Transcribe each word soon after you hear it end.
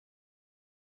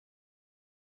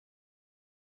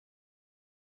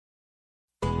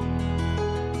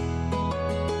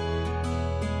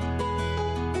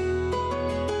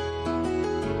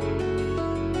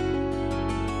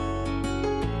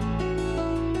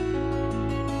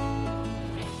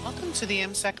Welcome to the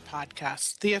MSEC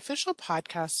podcast, the official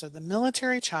podcast of the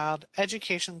Military Child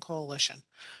Education Coalition.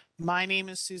 My name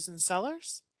is Susan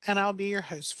Sellers, and I'll be your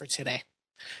host for today.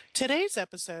 Today's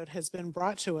episode has been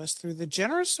brought to us through the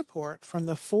generous support from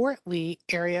the Fort Lee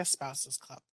Area Spouses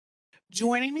Club.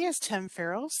 Joining me is Tim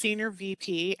Farrell, Senior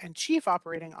VP and Chief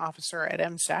Operating Officer at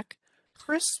MSEC,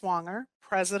 Chris Swanger,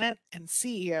 President and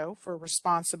CEO for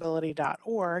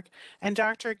Responsibility.org, and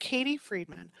Dr. Katie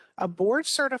Friedman, a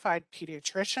board-certified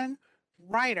pediatrician,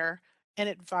 writer, and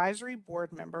advisory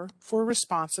board member for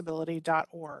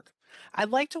Responsibility.org. I'd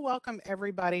like to welcome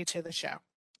everybody to the show.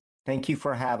 Thank you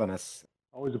for having us.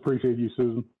 Always appreciate you,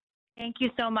 Susan. Thank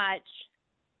you so much.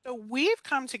 So we've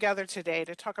come together today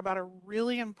to talk about a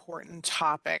really important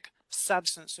topic,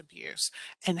 substance abuse,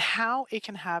 and how it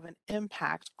can have an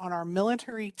impact on our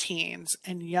military teens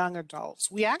and young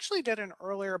adults. We actually did an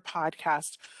earlier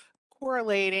podcast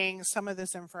correlating some of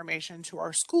this information to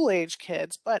our school age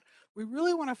kids, but we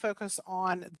really want to focus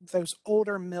on those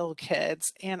older mill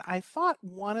kids. And I thought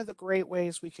one of the great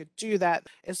ways we could do that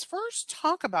is first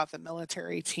talk about the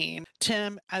military teen.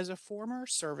 Tim, as a former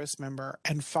service member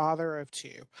and father of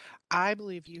two, I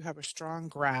believe you have a strong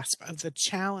grasp of the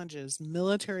challenges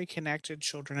military connected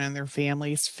children and their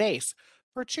families face,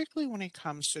 particularly when it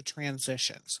comes to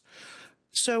transitions.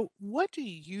 So what do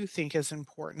you think is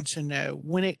important to know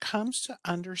when it comes to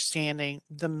understanding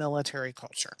the military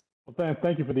culture? Well,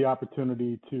 thank you for the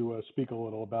opportunity to speak a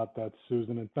little about that,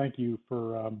 Susan, and thank you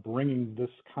for bringing this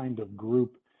kind of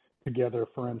group together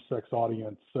for MSEC's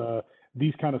audience.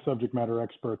 These kind of subject matter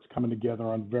experts coming together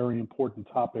on very important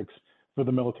topics for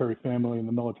the military family and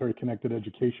the military connected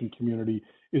education community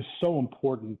is so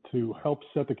important to help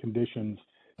set the conditions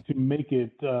to make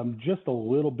it just a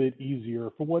little bit easier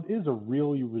for what is a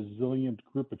really resilient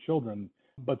group of children,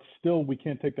 but still we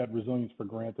can't take that resilience for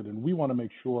granted. And we want to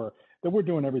make sure that we're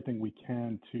doing everything we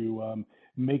can to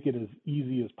make it as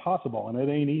easy as possible. And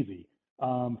it ain't easy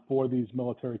for these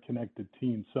military connected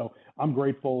teams. So I'm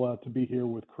grateful to be here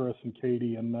with Chris and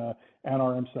Katie and our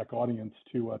MSEC audience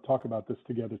to talk about this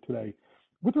together today.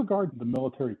 With regard to the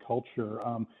military culture,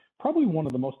 probably one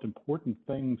of the most important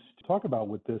things to talk about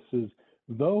with this is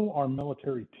though our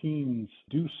military teams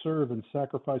do serve and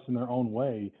sacrifice in their own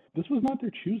way, this was not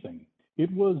their choosing.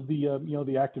 It was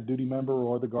the active duty member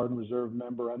or the Guard and Reserve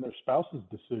member and their spouse's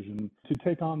decision to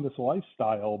take on this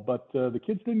lifestyle, but the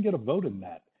kids didn't get a vote in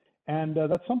that. And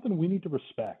that's something we need to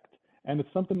respect. And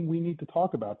it's something we need to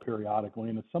talk about periodically.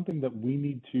 And it's something that we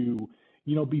need to,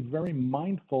 be very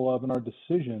mindful of in our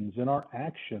decisions, in our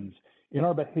actions, in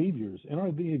our behaviors, in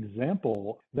the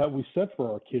example that we set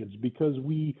for our kids, because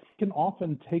we can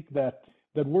often take that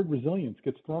word resilience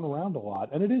gets thrown around a lot.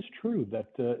 And it is true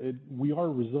that we are a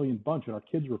resilient bunch and our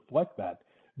kids reflect that.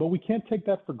 But we can't take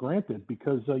that for granted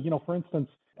because, for instance,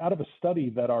 out of a study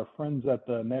that our friends at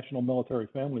the National Military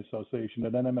Family Association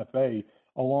at NMFA,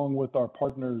 along with our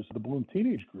partners, the Bloom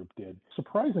Teenage Group did,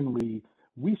 surprisingly,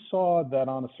 we saw that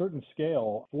on a certain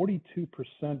scale, 42%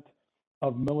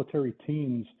 of military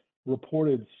teens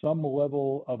reported some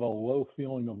level of a low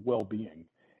feeling of well-being.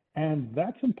 And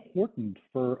that's important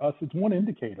for us. It's one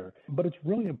indicator, but it's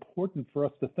really important for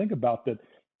us to think about that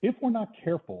if we're not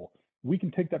careful, we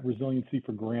can take that resiliency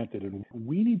for granted. And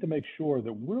we need to make sure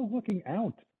that we're looking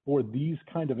out for these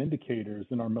kind of indicators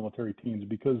in our military teams,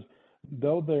 because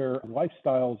though their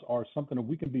lifestyles are something that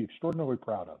we can be extraordinarily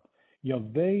proud of,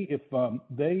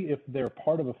 if they're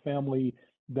part of a family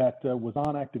that was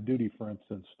on active duty, for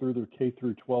instance, through their K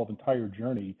through 12 entire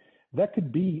journey, that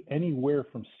could be anywhere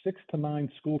from 6 to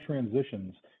 9 school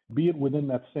transitions, be it within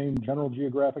that same general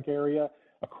geographic area,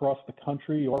 across the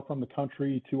country, or from the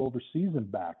country to overseas and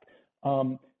back.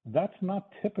 That's not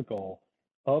typical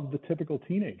of the typical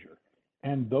teenager.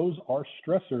 And those are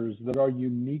stressors that are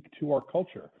unique to our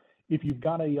culture. If you've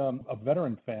got a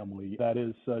veteran family that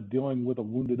is dealing with a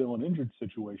wounded, ill, and injured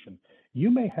situation, you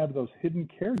may have those hidden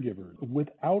caregivers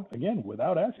without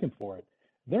asking for it.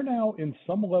 They're now in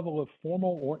some level of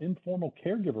formal or informal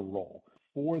caregiver role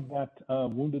for that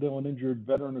wounded, ill, and injured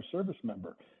veteran or service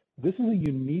member. This is a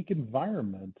unique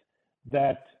environment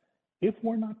that, if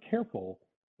we're not careful,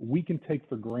 we can take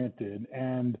for granted.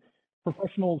 And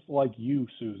professionals like you,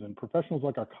 Susan, professionals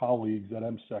like our colleagues at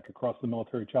MSEC across the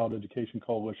Military Child Education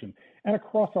Coalition and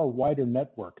across our wider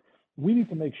network, we need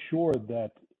to make sure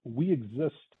that we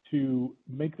exist to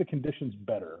make the conditions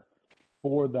better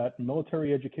for that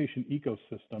military education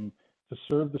ecosystem to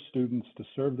serve the students, to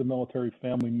serve the military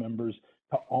family members,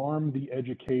 to arm the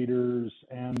educators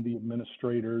and the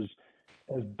administrators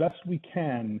as best we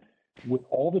can with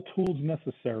all the tools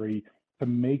necessary to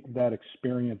make that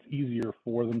experience easier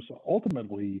for them. So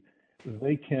ultimately,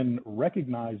 they can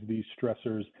recognize these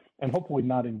stressors and hopefully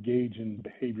not engage in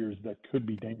behaviors that could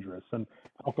be dangerous. And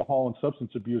alcohol and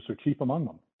substance abuse are chief among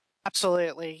them.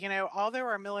 Absolutely. Although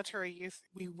our military youth,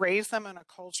 we raise them in a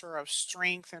culture of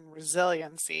strength and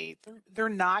resiliency, they're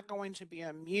not going to be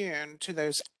immune to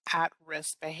those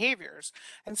at-risk behaviors.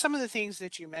 And some of the things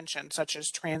that you mentioned, such as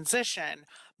transition,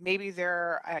 maybe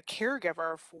they're a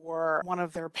caregiver for one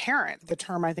of their parents. The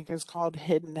term I think is called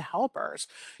hidden helpers.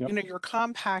 Yep. You're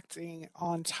compacting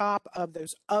on top of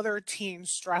those other teen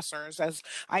stressors, as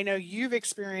I know you've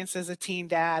experienced as a teen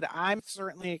dad. I'm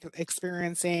certainly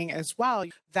experiencing as well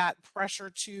that pressure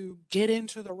to get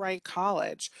into the right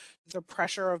college, the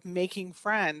pressure of making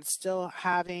friends, still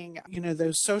having,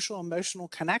 those social emotional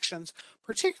connections,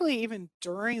 particularly even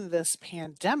during this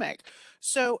pandemic.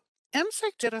 So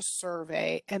MSEC did a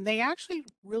survey and they actually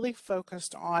really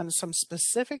focused on some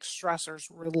specific stressors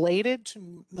related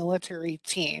to military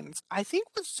teens. I think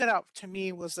what stood out to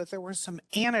me was that there were some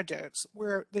anecdotes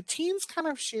where the teens kind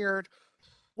of shared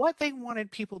what they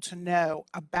wanted people to know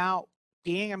about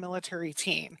being a military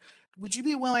teen. Would you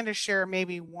be willing to share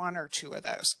maybe one or two of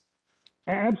those?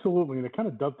 Absolutely. And it kind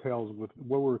of dovetails with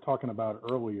what we were talking about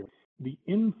earlier. The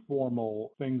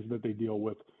informal things that they deal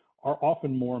with are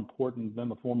often more important than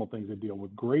the formal things they deal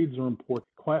with. Grades are important.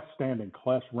 Class standing,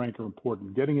 class rank are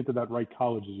important. Getting into that right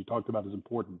college, as you talked about, is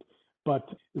important. But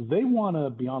they want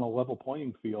to be on a level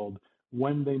playing field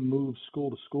when they move school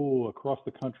to school across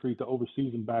the country to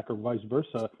overseas and back or vice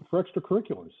versa for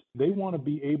extracurriculars. They want to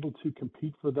be able to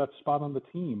compete for that spot on the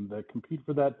team, that compete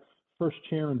for that first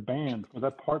chair in band, for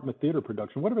that part in the theater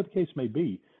production, whatever the case may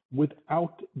be,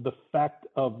 without the fact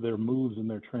of their moves and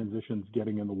their transitions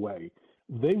getting in the way.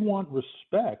 They want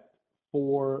respect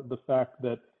for the fact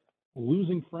that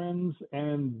losing friends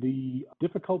and the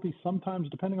difficulty sometimes,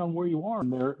 depending on where you are in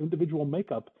their individual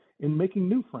makeup, in making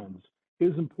new friends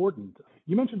is important.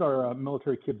 You mentioned our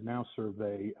Military Kids Now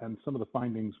survey and some of the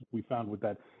findings we found with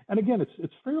that. And again,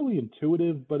 it's fairly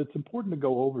intuitive, but it's important to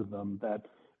go over them, that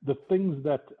the things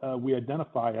that we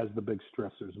identify as the big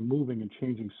stressors, moving and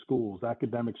changing schools,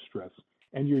 academic stress,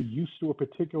 and you're used to a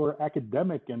particular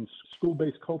academic and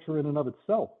school-based culture in and of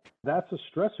itself. That's a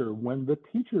stressor when the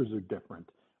teachers are different,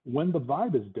 when the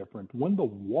vibe is different, when the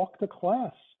walk to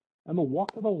class and the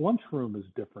walk to the lunchroom is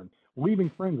different.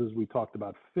 Leaving friends, as we talked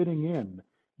about, fitting in,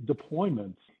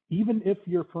 deployments, even if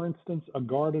you're, for instance, a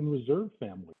Guard and Reserve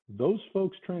family, those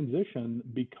folks transition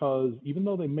because even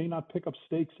though they may not pick up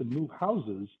stakes and move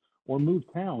houses or move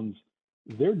towns,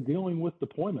 they're dealing with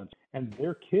deployments, and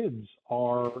their kids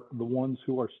are the ones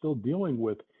who are still dealing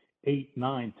with 8,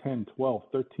 9, 10, 12,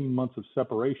 13 months of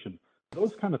separation.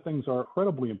 Those kind of things are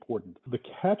incredibly important. The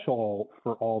catch-all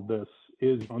for all this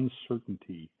is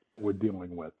uncertainty we're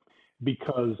dealing with.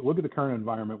 Because look at the current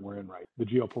environment we're in, right? The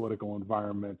geopolitical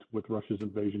environment with Russia's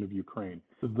invasion of Ukraine.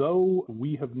 Though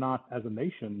we have not, as a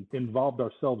nation, involved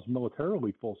ourselves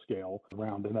militarily full scale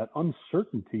around, and that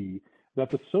uncertainty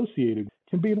that's associated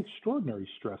can be an extraordinary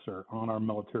stressor on our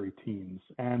military teams.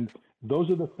 And those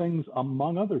are the things,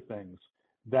 among other things,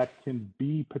 that can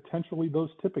be potentially those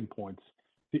tipping points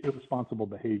to irresponsible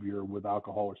behavior with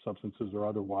alcohol or substances or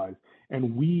otherwise.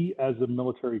 And we, as a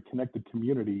military connected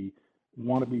community,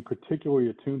 want to be particularly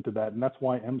attuned to that. And that's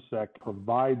why MSEC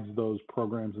provides those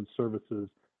programs and services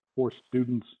for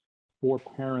students, for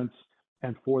parents,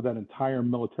 and for that entire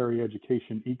military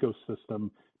education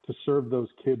ecosystem to serve those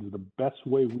kids the best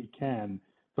way we can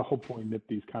to hopefully nip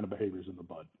these kind of behaviors in the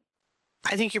bud.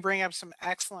 I think you bring up some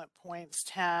excellent points,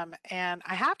 Tim. And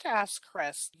I have to ask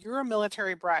Chris, you're a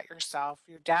military brat yourself.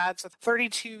 Your dad's a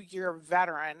 32-year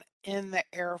veteran in the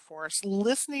Air Force.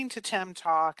 Listening to Tim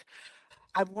talk,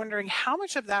 I'm wondering how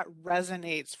much of that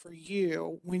resonates for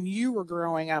you when you were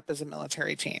growing up as a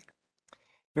military teen?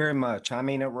 Very much. I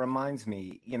mean, it reminds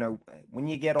me, when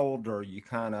you get older, you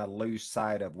kind of lose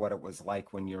sight of what it was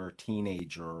like when you're a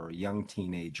teenager or a young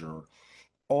teenager.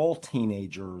 All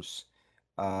teenagers,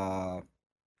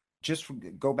 just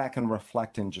go back and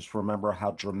reflect and just remember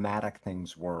how dramatic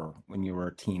things were when you were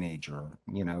a teenager.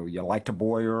 You liked a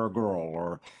boy or a girl,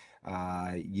 or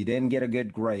you didn't get a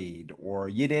good grade, or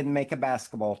you didn't make a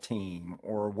basketball team,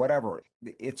 or whatever.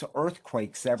 It's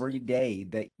earthquakes every day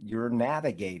that you're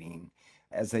navigating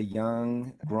as a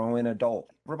young, growing adult.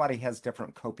 Everybody has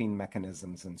different coping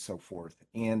mechanisms and so forth.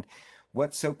 And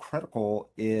what's so critical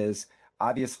is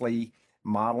obviously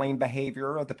modeling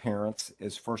behavior of the parents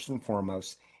is first and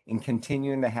foremost, and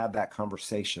continuing to have that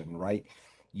conversation, right?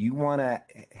 You want to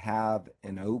have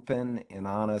an open and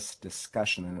honest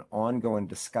discussion, an ongoing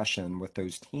discussion with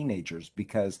those teenagers,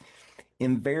 because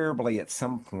invariably at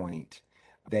some point,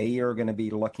 they are going to be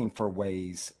looking for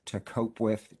ways to cope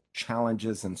with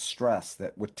challenges and stress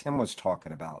that what Tim was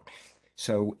talking about.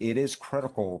 So it is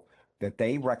critical that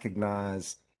they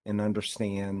recognize and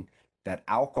understand that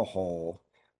alcohol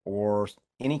or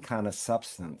any kind of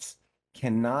substance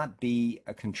cannot be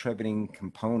a contributing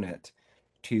component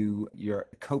to your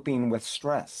coping with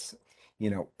stress.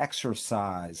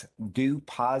 Exercise, do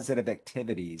positive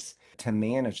activities to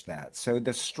manage that. So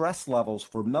the stress levels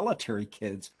for military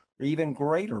kids are even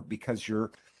greater because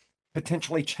you're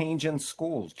potentially changing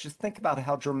schools. Just think about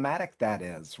how dramatic that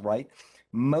is, right?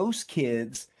 Most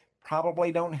kids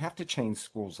probably don't have to change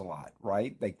schools a lot,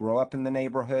 right? They grow up in the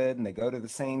neighborhood and they go to the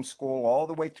same school all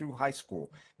the way through high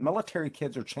school. Military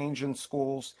kids are changing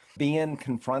schools, being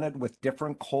confronted with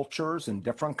different cultures and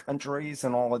different countries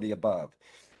and all of the above.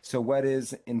 So what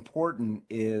is important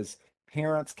is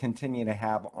parents continue to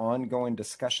have ongoing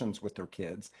discussions with their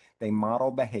kids. They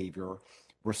model behavior.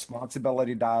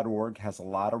 Responsibility.org has a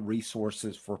lot of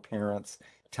resources for parents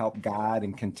to help guide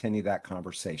and continue that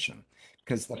conversation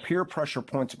because the peer pressure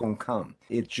points are going to come.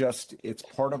 It's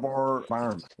part of our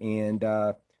environment. And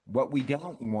what we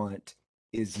don't want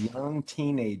is young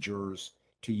teenagers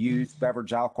to use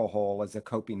beverage alcohol as a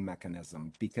coping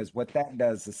mechanism, because what that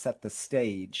does is set the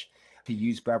stage to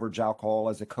use beverage alcohol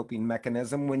as a coping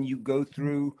mechanism when you go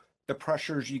through the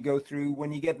pressures you go through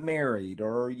when you get married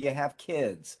or you have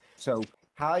kids. So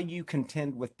how you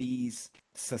contend with these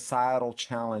societal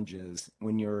challenges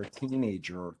when you're a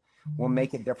teenager will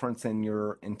make a difference in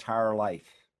your entire life.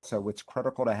 So it's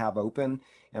critical to have open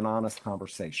and honest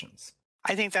conversations.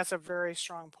 I think that's a very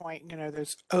strong point.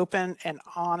 Those open and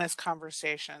honest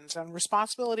conversations, and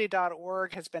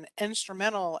responsibility.org has been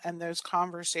instrumental in those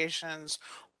conversations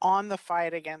on the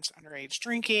fight against underage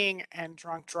drinking and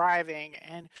drunk driving.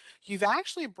 And you've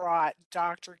actually brought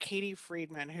Dr. Katie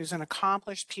Friedman, who's an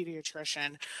accomplished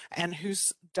pediatrician and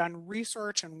who's done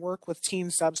research and work with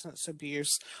teen substance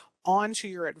abuse, onto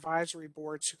your advisory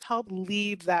board to help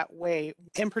lead that way,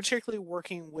 and particularly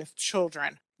working with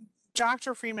children.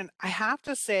 Dr. Friedman, I have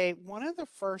to say, one of the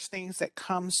first things that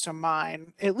comes to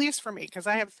mind, at least for me, because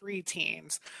I have 3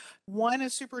 teens, one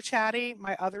is super chatty,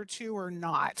 my other 2 are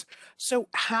not. So,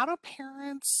 how do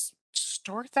parents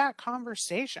start that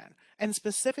conversation? And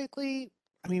specifically,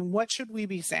 what should we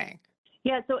be saying?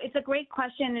 Yeah, so it's a great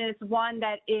question, and it's one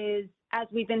that is, as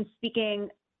we've been speaking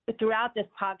throughout this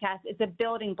podcast, it's a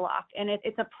building block, and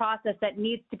it's a process that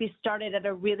needs to be started at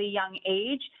a really young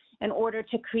age in order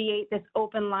to create this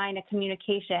open line of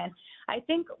communication. I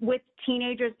think with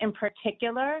teenagers in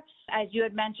particular, as you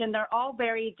had mentioned, they're all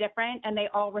very different and they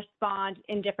all respond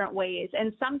in different ways.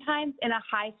 And sometimes in a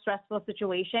high stressful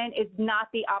situation, it's not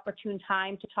the opportune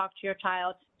time to talk to your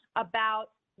child about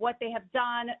what they have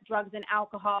done, drugs and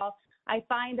alcohol. I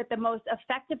find that the most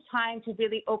effective time to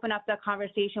really open up the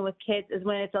conversation with kids is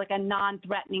when it's like a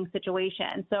non-threatening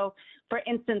situation. So for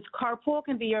instance, carpool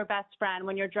can be your best friend.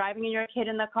 When you're driving your kid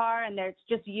in the car and there's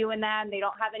just you and them, they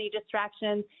don't have any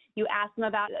distractions, you ask them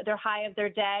about their high of their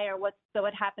day or what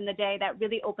happened the day. That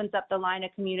really opens up the line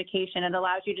of communication and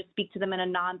allows you to speak to them in a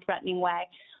non-threatening way.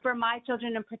 For my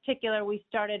children in particular, we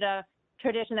started a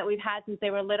tradition that we've had since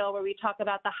they were little, where we talk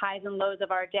about the highs and lows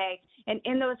of our day. And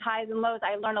in those highs and lows,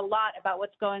 I learn a lot about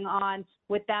what's going on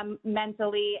with them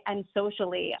mentally and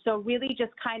socially. So really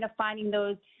just kind of finding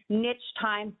those niche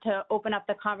times to open up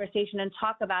the conversation and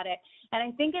talk about it. And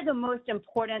I think the most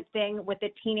important thing with the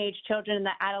teenage children and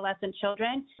the adolescent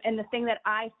children, and the thing that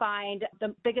I find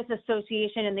the biggest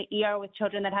association in the ER with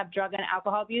children that have drug and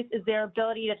alcohol abuse, is their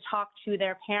ability to talk to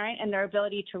their parent and their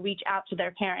ability to reach out to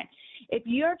their parent. If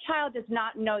your child does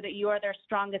not know that you are their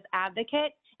strongest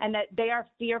advocate and that they are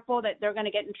fearful that they're going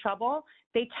to get in trouble,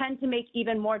 they tend to make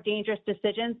even more dangerous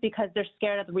decisions because they're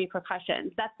scared of the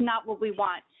repercussions. That's not what we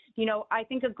want. I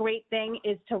think a great thing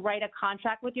is to write a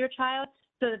contract with your child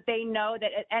so that they know that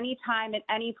at any time, at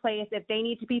any place, if they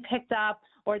need to be picked up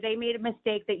or they made a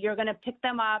mistake, that you're going to pick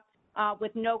them up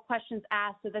with no questions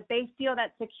asked, so that they feel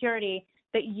that security,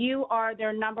 that you are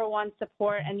their number one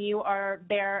support and you are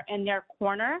there in their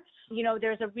corner.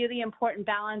 There's a really important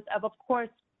balance of course,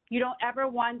 you don't ever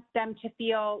want them to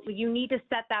feel you need to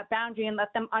set that boundary and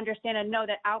let them understand and know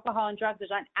that alcohol and drugs is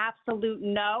an absolute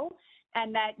no,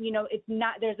 and that, it's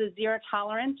not, there's a zero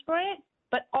tolerance for it,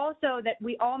 but also that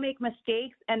we all make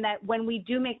mistakes, and that when we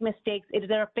do make mistakes, it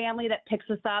is our family that picks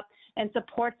us up and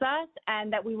supports us,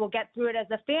 and that we will get through it as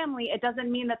a family. It doesn't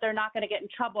mean that they're not going to get in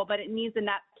trouble, but it means in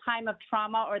that time of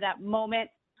trauma or that moment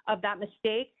of that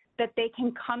mistake, that they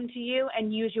can come to you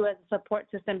and use you as a support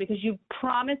system, because you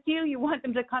want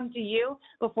them to come to you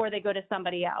before they go to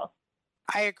somebody else.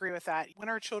 I agree with that. When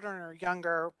our children are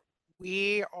younger,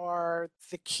 we are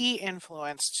the key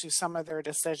influence to some of their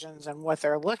decisions and what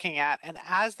they're looking at. And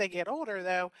as they get older,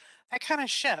 though, that kind of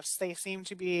shifts. They seem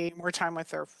to be more time with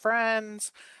their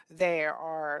friends. They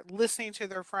are listening to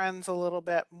their friends a little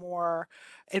bit more.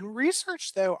 And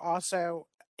research, though, also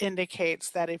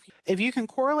indicates that if you can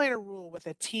correlate a rule with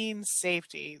a teen's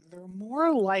safety, they're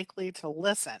more likely to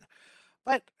listen.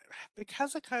 But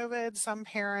because of COVID, some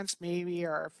parents maybe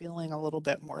are feeling a little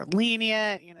bit more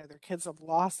lenient. You know, their kids have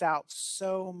lost out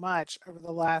so much over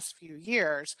the last few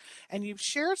years. And you've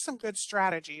shared some good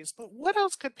strategies, but what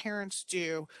else could parents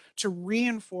do to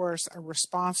reinforce a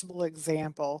responsible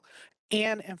example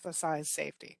and emphasize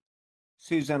safety?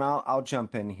 Susan, I'll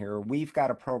jump in here. We've got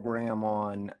a program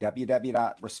on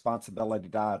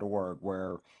www.responsibility.org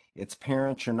where it's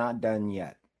Parents You're Not Done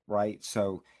Yet, right?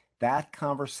 So that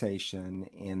conversation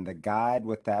and the guide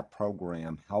with that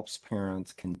program helps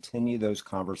parents continue those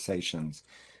conversations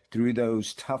through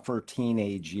those tougher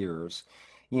teenage years.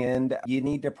 And you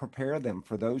need to prepare them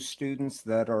for those students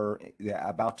that are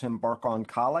about to embark on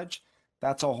college.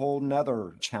 That's a whole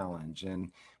nother challenge.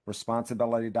 And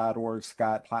responsibility.org's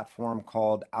got a platform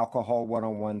called Alcohol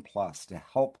 101 Plus to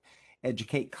help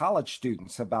educate college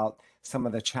students about some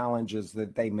of the challenges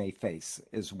that they may face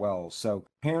as well. So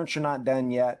parents are not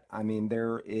done yet. I mean,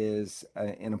 there is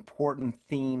an important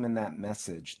theme in that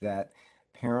message that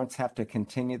parents have to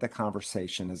continue the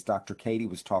conversation, as Dr. Katie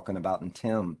was talking about, and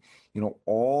Tim,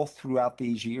 all throughout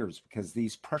these years, because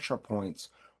these pressure points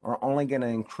are only going to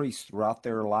increase throughout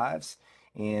their lives.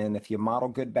 And if you model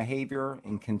good behavior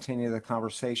and continue the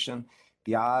conversation,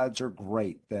 the odds are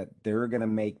great that they're going to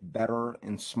make better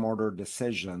and smarter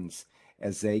decisions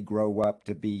as they grow up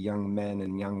to be young men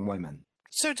and young women.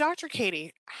 So, Dr.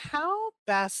 Katie, how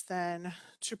best then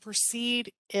to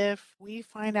proceed if we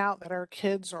find out that our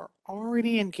kids are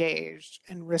already engaged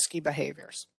in risky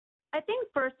behaviors? I think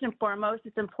first and foremost,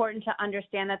 it's important to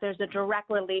understand that there's a direct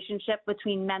relationship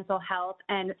between mental health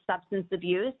and substance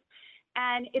abuse.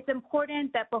 And it's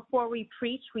important that before we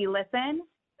preach, we listen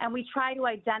and we try to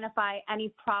identify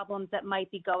any problems that might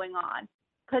be going on.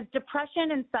 Because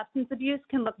depression and substance abuse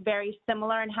can look very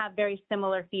similar and have very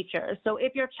similar features. So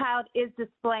if your child is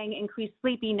displaying increased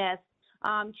sleepiness,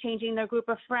 changing their group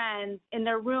of friends, in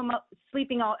their room,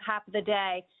 sleeping out half of the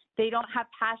day, they don't have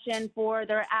passion for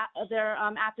their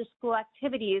after-school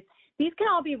activities, these can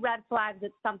all be red flags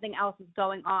that something else is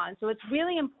going on. So it's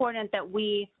really important that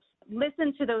we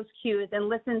listen to those cues and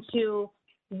listen to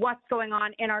what's going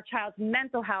on in our child's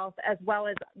mental health as well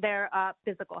as their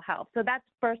physical health. So that's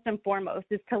first and foremost,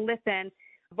 is to listen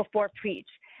before preach.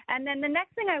 And then the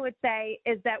next thing I would say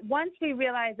is that once we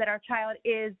realize that our child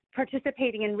is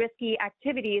participating in risky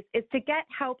activities, is to get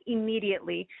help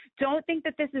immediately. Don't think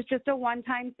that this is just a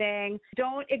one-time thing.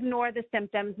 Don't ignore the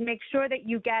symptoms. Make sure that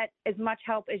you get as much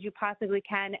help as you possibly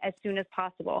can as soon as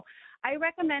possible. I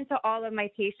recommend to all of my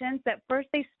patients that first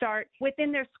they start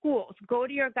within their schools. Go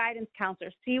to your guidance counselor,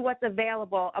 see what's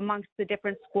available amongst the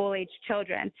different school-age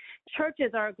children.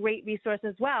 Churches are a great resource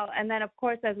as well. And then, of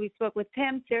course, as we spoke with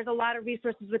Tim, there's a lot of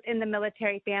resources within the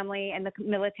military family and the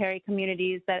military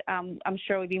communities that I'm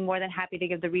sure we'd be more than happy to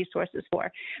give the resources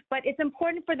for. But it's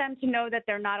important for them to know that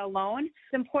they're not alone.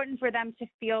 It's important for them to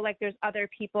feel like there's other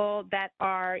people that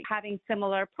are having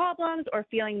similar problems or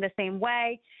feeling the same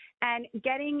way. And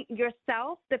getting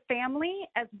yourself, the family,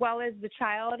 as well as the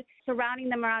child, surrounding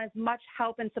them around as much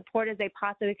help and support as they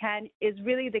possibly can is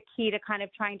really the key to kind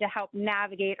of trying to help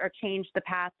navigate or change the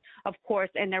path, of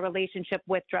course, in their relationship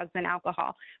with drugs and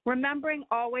alcohol. Remembering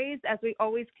always, as we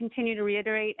always continue to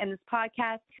reiterate in this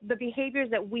podcast, the behaviors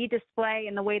that we display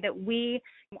and the way that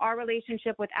our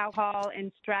relationship with alcohol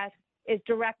and stress is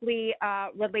directly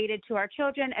related to our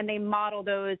children, and they model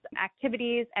those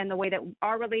activities and the way that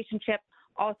our relationship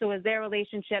also is their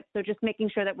relationship. So just making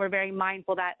sure that we're very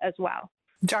mindful of that as well.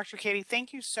 Dr. Katie,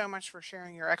 thank you so much for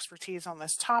sharing your expertise on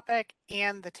this topic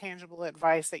and the tangible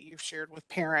advice that you've shared with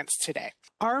parents today.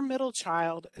 Our middle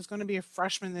child is going to be a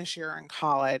freshman this year in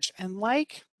college, and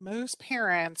like most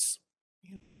parents,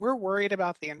 we're worried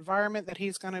about the environment that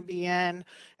he's going to be in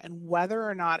and whether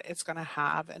or not it's going to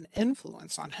have an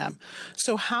influence on him.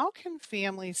 So how can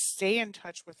families stay in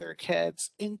touch with their kids,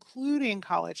 including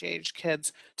college-age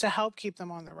kids, to help keep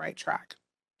them on the right track?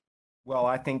 Well,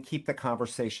 I think keep the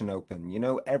conversation open.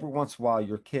 Every once in a while,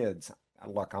 your kids,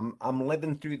 look, I'm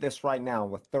living through this right now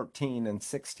with 13 and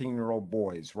 16-year-old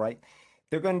boys, right?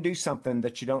 They're going to do something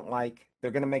that you don't like. They're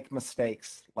going to make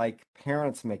mistakes, like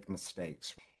parents make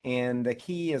mistakes. And the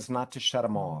key is not to shut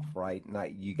them off, right?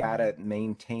 You got to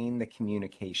maintain the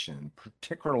communication,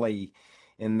 particularly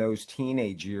in those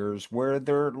teenage years where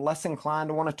they're less inclined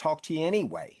to want to talk to you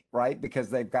anyway, right? Because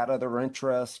they've got other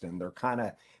interests and they're kind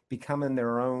of becoming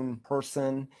their own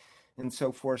person and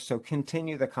so forth. So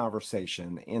continue the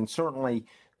conversation and certainly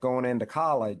going into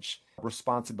college,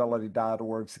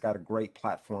 responsibility.org's got a great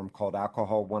platform called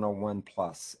Alcohol 101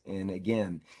 Plus. And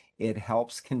again, it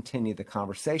helps continue the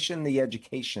conversation, the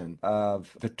education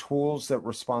of the tools that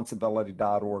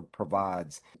responsibility.org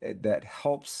provides that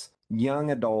helps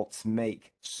young adults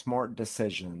make smart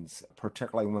decisions,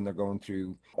 particularly when they're going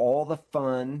through all the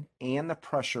fun and the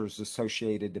pressures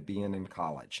associated to being in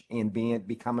college and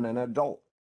becoming an adult.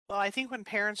 Well, I think when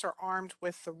parents are armed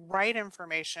with the right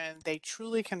information, they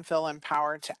truly can feel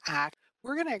empowered to act.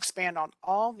 We're going to expand on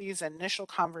all these initial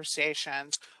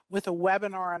conversations with a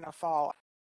webinar in the fall.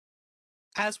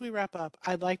 As we wrap up,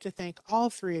 I'd like to thank all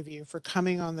three of you for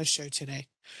coming on the show today.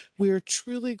 We are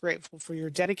truly grateful for your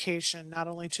dedication not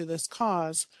only to this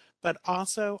cause, but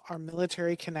also our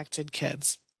military-connected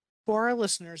kids. For our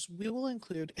listeners, we will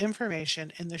include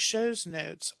information in the show's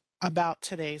notes about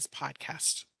today's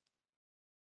podcast.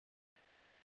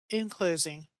 In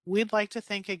closing, we'd like to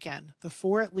thank again the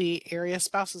Fort Lee Area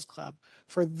Spouses Club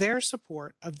for their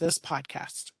support of this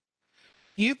podcast.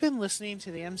 You've been listening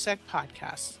to the MSEC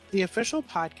Podcast, the official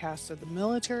podcast of the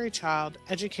Military Child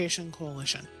Education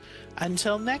Coalition.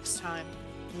 Until next time,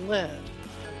 live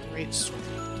a great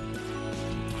story.